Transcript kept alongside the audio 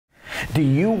Do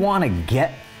you want to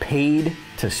get paid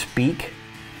to speak?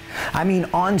 I mean,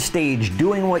 on stage,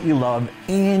 doing what you love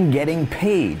and getting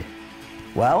paid.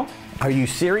 Well, are you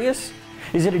serious?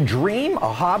 Is it a dream,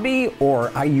 a hobby, or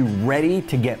are you ready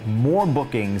to get more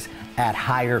bookings at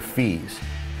higher fees?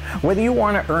 Whether you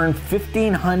want to earn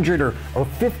 $1,500 or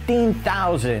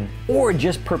 $15,000 or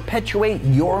just perpetuate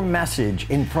your message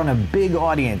in front of big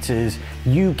audiences,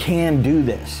 you can do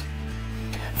this.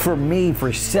 For me,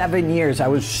 for 7 years, I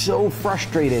was so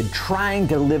frustrated trying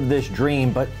to live this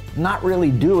dream, but not really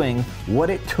doing what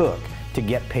it took to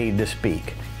get paid to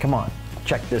speak. Come on,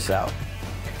 check this out.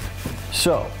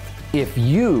 So, if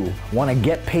you want to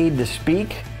get paid to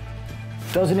speak,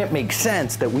 doesn't it make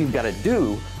sense that we've got to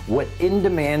do what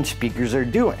in-demand speakers are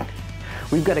doing?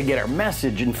 We've got to get our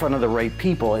message in front of the right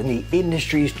people, and the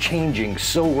industry's changing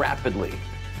so rapidly.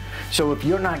 So if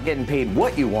you're not getting paid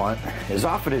what you want, as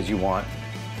often as you want,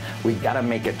 we've got to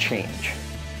make a change.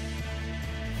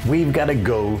 We've got to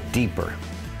go deeper.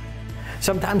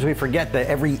 Sometimes we forget that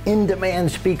every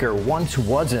in-demand speaker once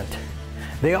wasn't.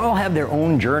 They all have their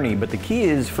own journey, but the key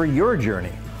is for your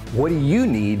journey. What do you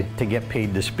need to get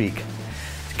paid to speak?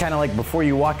 It's kind of like before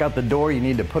you walk out the door, you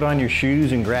need to put on your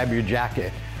shoes and grab your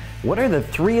jacket. What are the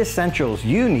 3 essentials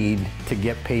you need to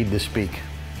get paid to speak?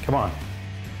 Come on.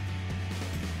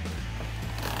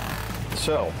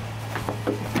 So,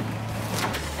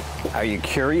 are you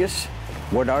curious?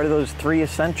 What are those 3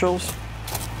 essentials?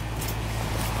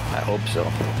 I hope so.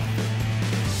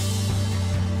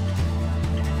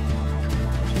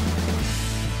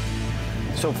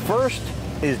 So first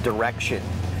is direction.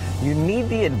 You need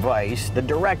the advice, the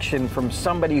direction from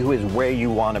somebody who is where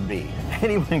you want to be.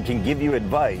 Anyone can give you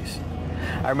advice.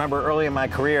 I remember early in my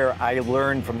career, I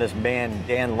learned from this man,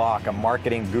 Dan LaCroix, a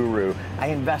marketing guru. I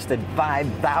invested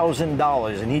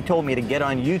 $5,000 and he told me to get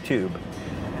on YouTube.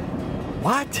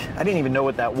 What? I didn't even know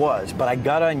what that was, but I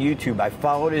got on YouTube, I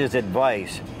followed his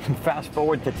advice. Fast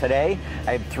forward to today,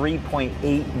 I have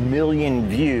 3.8 million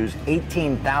views,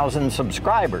 18,000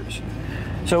 subscribers.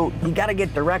 So you gotta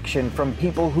get direction from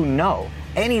people who know.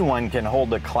 Anyone can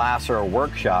hold a class or a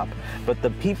workshop, but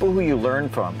the people who you learn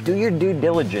from, do your due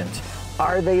diligence.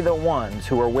 Are they the ones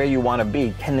who are where you wanna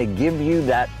be? Can they give you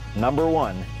that, number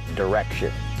 1,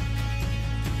 direction?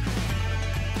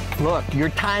 Look, your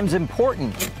time's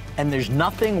important, and there's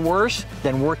nothing worse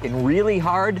than working really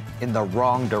hard in the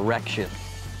wrong direction.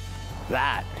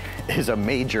 That is a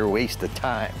major waste of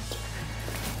time.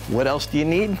 What else do you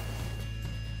need?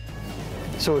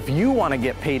 So if you want to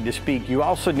get paid to speak, you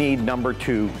also need number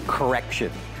 2,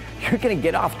 correction. You're going to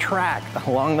get off track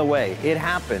along the way. It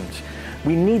happens.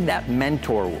 We need that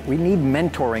mentor. We need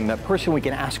mentoring, that person we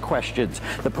can ask questions,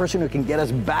 the person who can get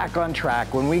us back on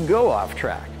track when we go off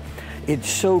track. It's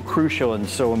so crucial and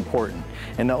so important.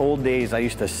 In the old days, I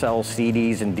used to sell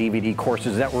CDs and DVD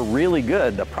courses that were really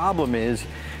good. The problem is,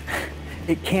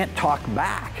 it can't talk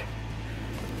back.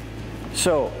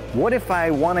 So what if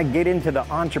I want to get into the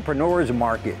entrepreneurs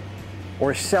market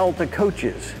or sell to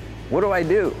coaches? What do I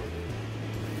do?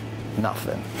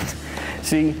 Nothing.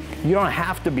 See, you don't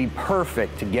have to be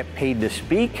perfect to get paid to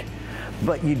speak,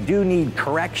 but you do need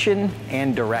correction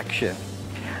and direction.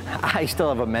 I still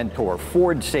have a mentor.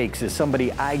 Ford Sakes is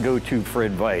somebody I go to for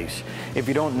advice. If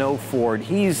you don't know Ford,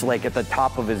 he's like at the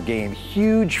top of his game.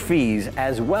 Huge fees,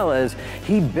 as well as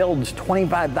he builds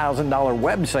 $25,000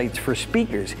 websites for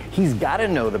speakers. He's got to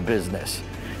know the business.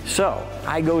 So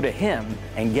I go to him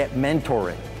and get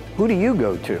mentoring. Who do you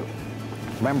go to?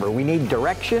 Remember, we need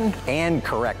direction and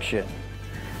correction.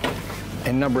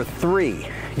 And number 3,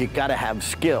 you gotta have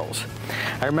skills.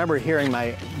 I remember hearing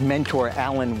my mentor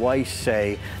Alan Weiss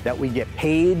say that we get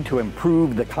paid to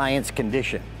improve the client's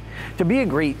condition. To be a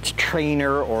great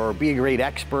trainer or be a great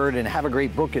expert and have a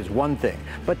great book is one thing,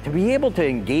 but to be able to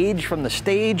engage from the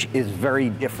stage is very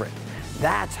different.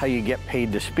 That's how you get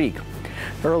paid to speak.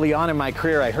 Early on in my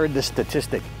career, I heard this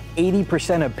statistic.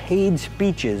 80% of paid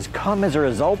speeches come as a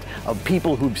result of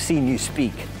people who've seen you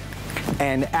speak.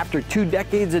 And after 2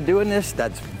 decades of doing this,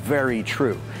 that's very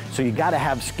true. So you gotta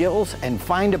have skills and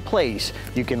find a place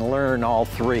you can learn all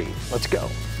 3. Let's go.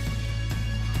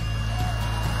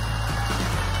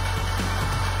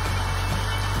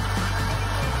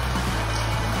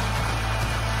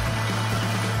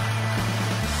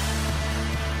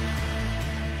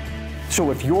 So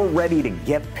if you're ready to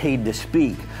get paid to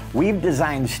speak, we've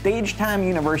designed Stage Time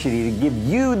University to give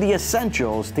you the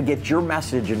essentials to get your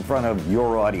message in front of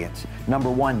your audience. Number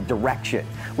 1, direction.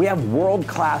 We have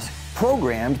world-class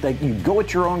programs that you go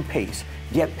at your own pace,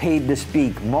 get paid to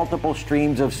speak, multiple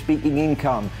streams of speaking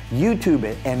income, YouTube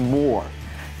it, and more.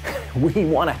 We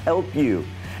want to help you.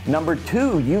 Number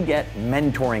 2, you get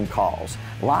mentoring calls,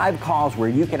 live calls where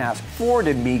you can ask Ford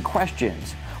and me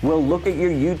questions. We'll look at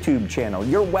your YouTube channel,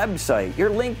 your website,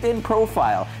 your LinkedIn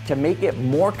profile to make it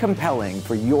more compelling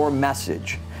for your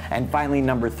message. And finally,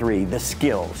 number 3, the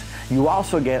skills. You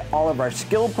also get all of our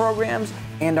skill programs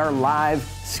and our live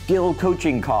skill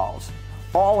coaching calls,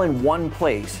 all in one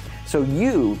place, so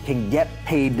you can get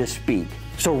paid to speak.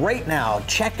 So right now,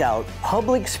 check out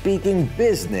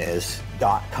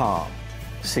publicspeakingbusiness.com.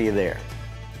 See you there.